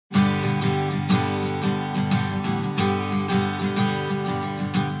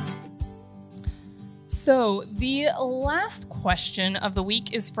So the last question of the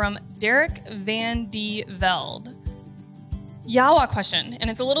week is from Derek Van D. Veld. YAWA question, and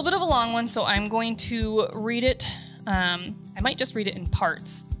it's a little bit of a long one, so I'm going to read it. I might just read it in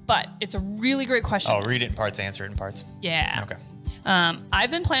parts, but it's a really great question. Oh, read it in parts, answer it in parts. Yeah. Okay.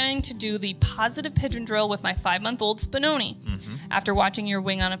 I've been planning to do the positive pigeon drill with my 5-month-old Spinoni. After watching your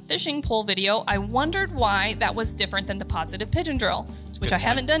wing on a fishing pole video, I wondered why that was different than the positive pigeon drill, which I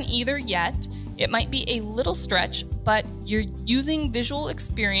haven't done either yet. It might be a little stretch, but you're using visual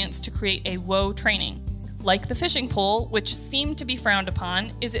experience to create a YAWA training. Like the fishing pole, which seemed to be frowned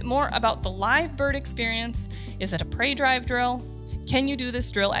upon, is it more about the live bird experience? Is it a prey drive drill? Can you do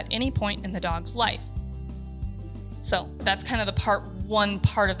this drill at any point in the dog's life? So that's kind of the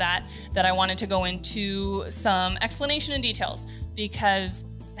part of that I wanted to go into some explanation and details, because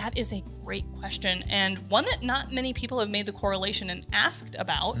that is a great question and one that not many people have made the correlation and asked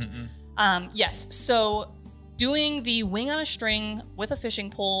about. Yes, so doing the wing on a string with a fishing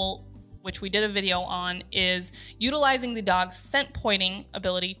pole, which we did a video on, is utilizing the dog's scent pointing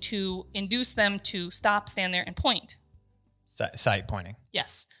ability to induce them to stop, stand there, and point. Sight pointing.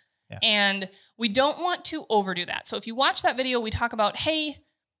 Yes. Yeah. And we don't want to overdo that. So if you watch that video, we talk about, hey,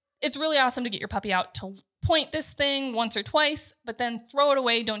 it's really awesome to get your puppy out to point this thing once or twice, but then throw it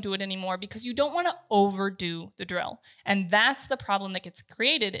away, don't do it anymore, because you don't want to overdo the drill. And that's the problem that gets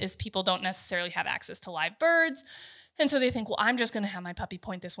created, is people don't necessarily have access to live birds. And so they think, well, I'm just going to have my puppy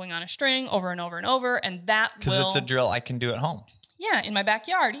point this wing on a string over and over and over. And that will... Because it's a drill I can do at home. Yeah, in my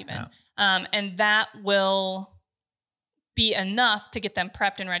backyard even. Yeah. And that will be enough to get them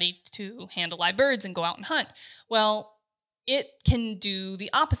prepped and ready to handle live birds and go out and hunt. Well, it can do the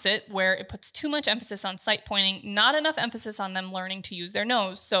opposite, where it puts too much emphasis on sight pointing, not enough emphasis on them learning to use their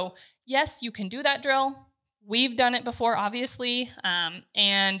nose. So yes, you can do that drill. We've done it before, obviously,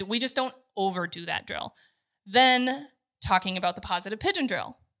 and we just don't overdo that drill. Then talking about the positive pigeon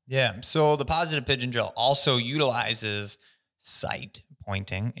drill. Yeah, so the positive pigeon drill also utilizes sight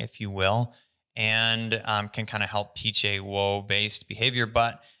pointing, if you will, and can kind of help teach a YAWA-based behavior.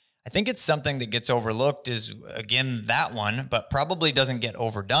 But I think it's something that gets overlooked is, again, that one, but probably doesn't get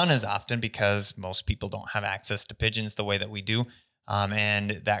overdone as often because most people don't have access to pigeons the way that we do.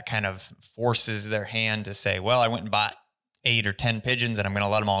 And that kind of forces their hand to say, well, I went and bought 8 or 10 pigeons and I'm going to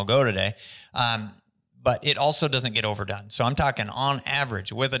let them all go today. But it also doesn't get overdone. So I'm talking on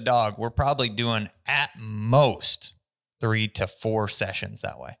average with a dog, we're probably doing at most 3 to 4 sessions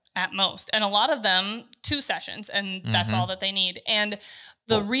that way. At most. And a lot of them 2 sessions, and that's all that they need. And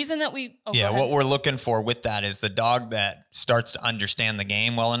the reason that we... Oh, yeah, what we're looking for with that is the dog that starts to understand the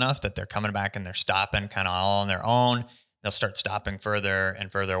game well enough that they're coming back and they're stopping kind of all on their own. They'll start stopping further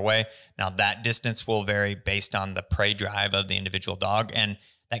and further away. Now that distance will vary based on the prey drive of the individual dog. And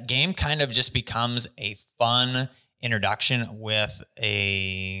that game kind of just becomes a fun introduction with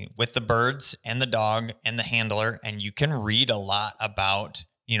the birds and the dog and the handler. And you can read a lot about,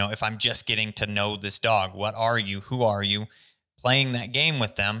 you know, if I'm just getting to know this dog, what are you? Who are you? Playing that game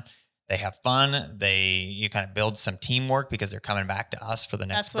with them, they have fun. You kind of build some teamwork because they're coming back to us for the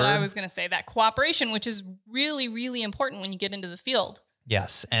next bird. That's what I was going to say, that cooperation, which is really, really important when you get into the field.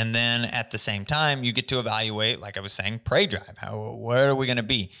 Yes. And then at the same time, you get to evaluate, like I was saying, prey drive. Where are we going to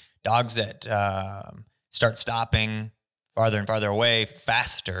be? Dogs that start stopping farther and farther away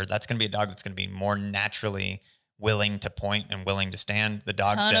faster, that's going to be a dog that's going to be more naturally willing to point and willing to stand. The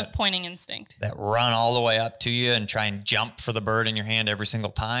dogs ton of pointing instinct that run all the way up to you and try and jump for the bird in your hand every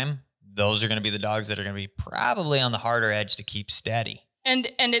single time, those are going to be the dogs that are going to be probably on the harder edge to keep steady. And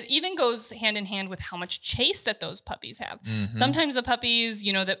it even goes hand in hand with how much chase that those puppies have. Sometimes the puppies,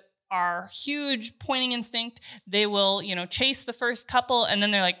 you know, that are huge pointing instinct, they will, you know, chase the first couple and then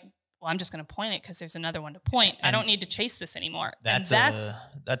they're like, well, I'm just going to point it because there's another one to point. I don't need to chase this anymore. That's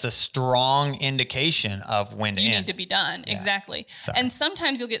a strong indication of when to you end. need to be done. Yeah. Exactly. Sorry. And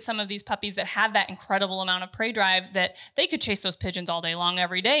sometimes you'll get some of these puppies that have that incredible amount of prey drive that they could chase those pigeons all day long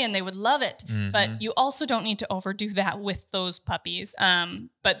every day and they would love it. But you also don't need to overdo that with those puppies.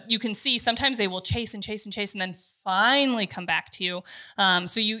 But you can see sometimes they will chase and chase and chase and then finally come back to you.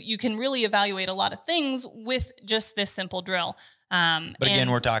 So you can really evaluate a lot of things with just this simple drill. But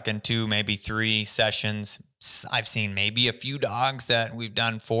again, we're talking 2, maybe 3 sessions. I've seen maybe a few dogs that we've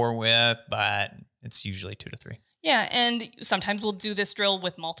done 4 with, but it's usually 2 to 3. Yeah, and sometimes we'll do this drill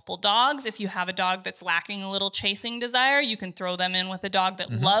with multiple dogs. If you have a dog that's lacking a little chasing desire, you can throw them in with a dog that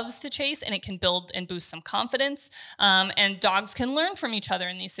loves to chase, and it can build and boost some confidence. And dogs can learn from each other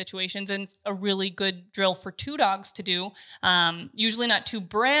in these situations, and it's a really good drill for 2 dogs to do. Usually not 2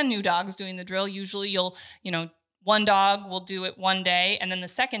 brand new dogs doing the drill. Usually you'll, you know, one dog will do it one day, and then the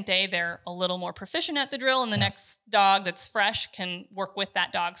second day they're a little more proficient at the drill, and the next dog that's fresh can work with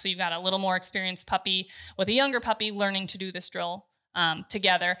that dog. So you've got a little more experienced puppy with a younger puppy learning to do this drill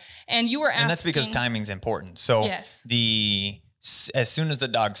together. And you were asking... And that's because timing's important. So yes. As soon as the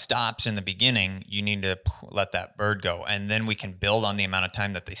dog stops in the beginning, you need to let that bird go. And then we can build on the amount of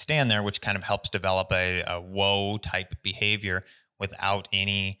time that they stand there, which kind of helps develop a whoa type behavior without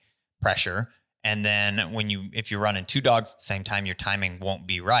any pressure. And then if you're running two dogs at the same time, your timing won't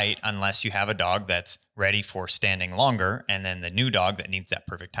be right unless you have a dog that's ready for standing longer, and then the new dog that needs that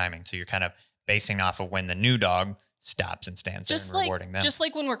perfect timing. So you're kind of basing off of when the new dog stops and stands there and rewarding them. Just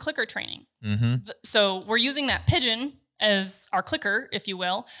like when we're clicker training. So we're using that pigeon as our clicker, if you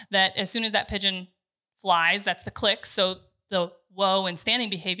will, that as soon as that pigeon flies, that's the click. So the whoa and standing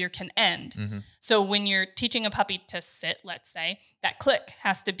behavior can end. So when you're teaching a puppy to sit, let's say, that click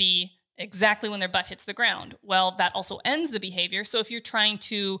has to be exactly when their butt hits the ground. Well, that also ends the behavior. So if you're trying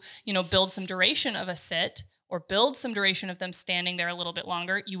to, build some duration of a sit or build some duration of them standing there a little bit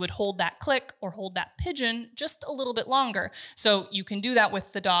longer, you would hold that click or hold that pigeon just a little bit longer. So you can do that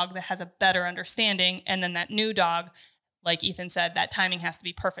with the dog that has a better understanding. And then that new dog, like Ethan said, that timing has to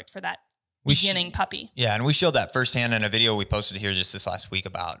be perfect for that beginning puppy. Yeah, and we showed that firsthand in a video we posted here just this last week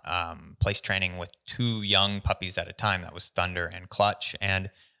about place training with two young puppies at a time. That was Thunder and Clutch.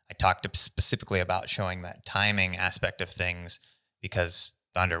 And I talked specifically about showing that timing aspect of things because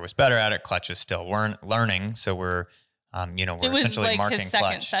Thunder was better at it. Clutch was still learning. So we're essentially marking his second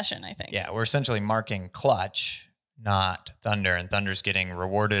Clutch. Session, I think. Yeah, we're essentially marking Clutch, not Thunder. And Thunder's getting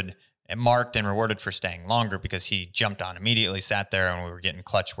marked and rewarded for staying longer because he jumped on immediately, sat there, and we were getting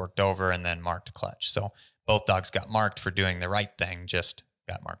Clutch worked over and then marked Clutch. So both dogs got marked for doing the right thing, just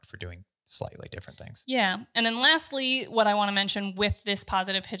got marked for doing slightly different things. Yeah. And then lastly, what I want to mention with this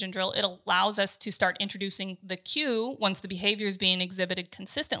positive pigeon drill, it allows us to start introducing the cue once the behavior is being exhibited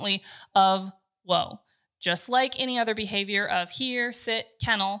consistently of whoa. Just like any other behavior of here, sit,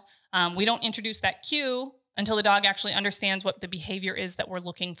 kennel, we don't introduce that cue until the dog actually understands what the behavior is that we're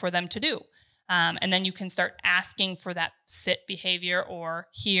looking for them to do. And then you can start asking for that sit behavior or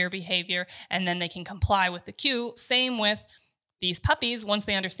here behavior, and then they can comply with the cue. Same with these puppies. Once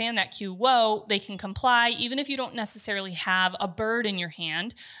they understand that cue, whoa, they can comply. Even if you don't necessarily have a bird in your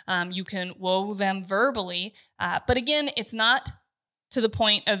hand, you can whoa them verbally. But again, it's not to the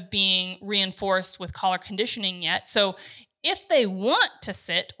point of being reinforced with collar conditioning yet. So if they want to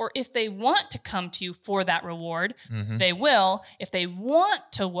sit or if they want to come to you for that reward, they will. If they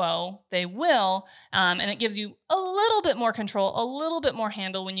want to whoa, they will. And it gives you a little bit more control, a little bit more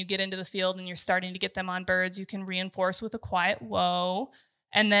handle when you get into the field and you're starting to get them on birds. You can reinforce with a quiet whoa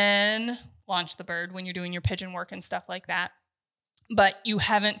and then launch the bird when you're doing your pigeon work and stuff like that. But you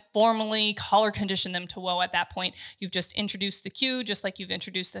haven't formally collar conditioned them to whoa at that point. You've just introduced the cue, just like you've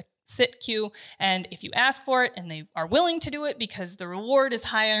introduced the sit cue. And if you ask for it and they are willing to do it because the reward is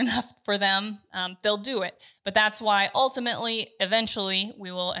high enough for them, they'll do it. But that's why ultimately, eventually,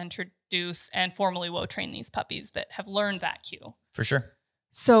 we will introduce and formally whoa train these puppies that have learned that cue. For sure.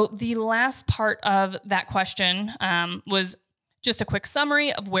 So the last part of that question was just a quick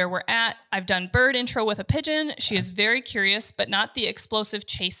summary of where we're at. I've done bird intro with a pigeon. She is very curious, but not the explosive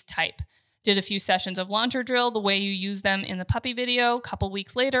chase type. Did a few sessions of launcher drill the way you use them in the puppy video. A couple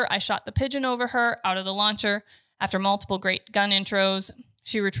weeks later, I shot the pigeon over her out of the launcher. After multiple great gun intros,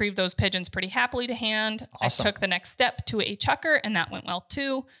 she retrieved those pigeons pretty happily to hand. Awesome. I took the next step to a chucker, and that went well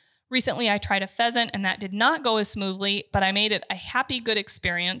too. Recently, I tried a pheasant, and that did not go as smoothly, but I made it a happy, good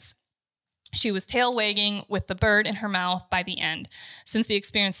experience. She was tail wagging with the bird in her mouth by the end. Since the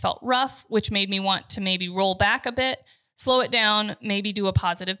experience felt rough, which made me want to maybe roll back a bit, slow it down, maybe do a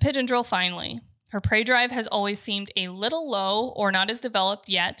positive pigeon drill finally. Her prey drive has always seemed a little low or not as developed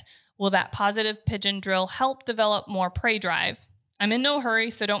yet. Will that positive pigeon drill help develop more prey drive? I'm in no hurry,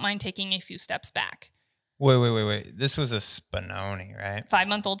 so don't mind taking a few steps back. Wait. This was a Spinoni, right?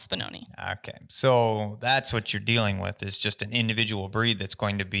 5-month-old Spinoni. Okay. So that's what you're dealing with is just an individual breed that's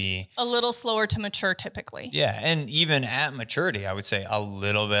going to be a little slower to mature typically. Yeah. And even at maturity, I would say a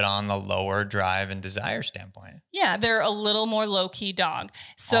little bit on the lower drive and desire standpoint. Yeah. They're a little more low-key dog.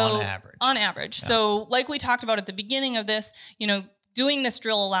 So on average. Yeah. So like we talked about at the beginning of this, doing this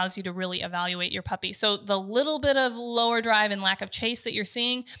drill allows you to really evaluate your puppy. So the little bit of lower drive and lack of chase that you're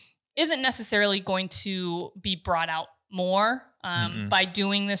seeing isn't necessarily going to be brought out more by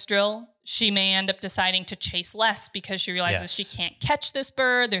doing this drill. She may end up deciding to chase less because she realizes she can't catch this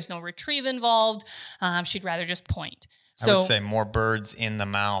bird. There's no retrieve involved. She'd rather just point. So I would say more birds in the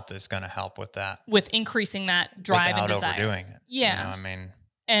mouth is going to help with that. With increasing that drive and desire. Without overdoing it. Yeah.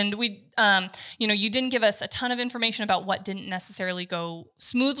 And we, you know, you didn't give us a ton of information about what didn't necessarily go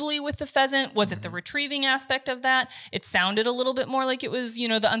smoothly with the pheasant. Was it the retrieving aspect of that? It sounded a little bit more like it was, you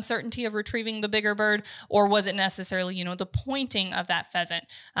know, the uncertainty of retrieving the bigger bird, or was it necessarily, you know, the pointing of that pheasant?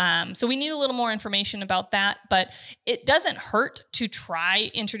 So we need a little more information about that, but it doesn't hurt to try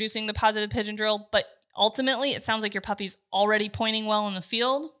introducing the positive pigeon drill, but ultimately it sounds like your puppy's already pointing well in the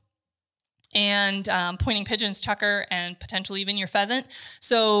field and pointing pigeons, chucker, and potentially even your pheasant.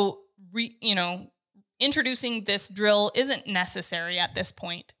 So, you know, introducing this drill isn't necessary at this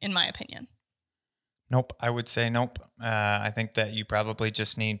point, in my opinion. Nope. I would say nope. I think that you probably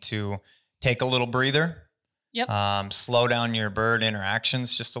just need to take a little breather. Yep. Slow down your bird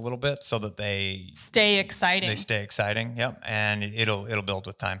interactions just a little bit so that they stay exciting. They stay exciting. Yep. And it'll build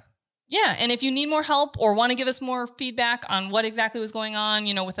with time. Yeah. And if you need more help or want to give us more feedback on what exactly was going on,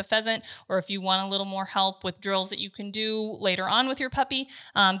 you know, with a pheasant, or if you want a little more help with drills that you can do later on with your puppy,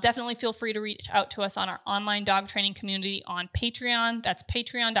 definitely feel free to reach out to us on our online dog training community on Patreon. That's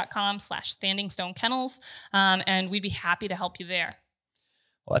patreon.com/Standing Stone Kennels. And we'd be happy to help you there.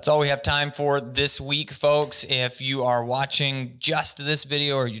 Well, that's all we have time for this week, folks. If you are watching just this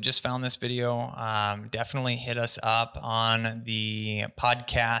video or you just found this video, definitely hit us up on the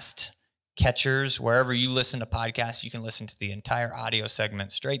podcast catchers. Wherever you listen to podcasts, you can listen to the entire audio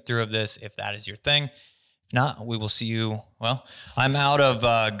segment straight through of this if that is your thing. If not, we will see you. Well, I'm out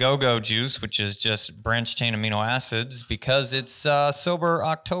of go-go juice, which is just branched chain amino acids, because it's sober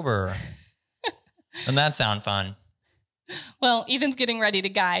October. Doesn't that sound fun? Well, Ethan's getting ready to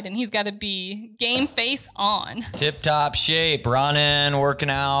guide, and he's got to be game face on. Tip-top shape, running, working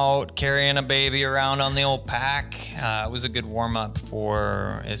out, carrying a baby around on the old pack. It was a good warm-up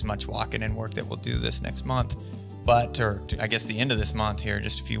for as much walking and work that we'll do this next month. Or I guess the end of this month here,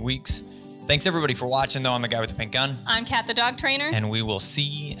 just a few weeks. Thanks, everybody, for watching, though. I'm the guy with the pink gun. I'm Kat, the dog trainer. And we will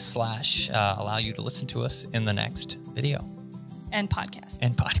see/allow you to listen to us in the next video. And podcast.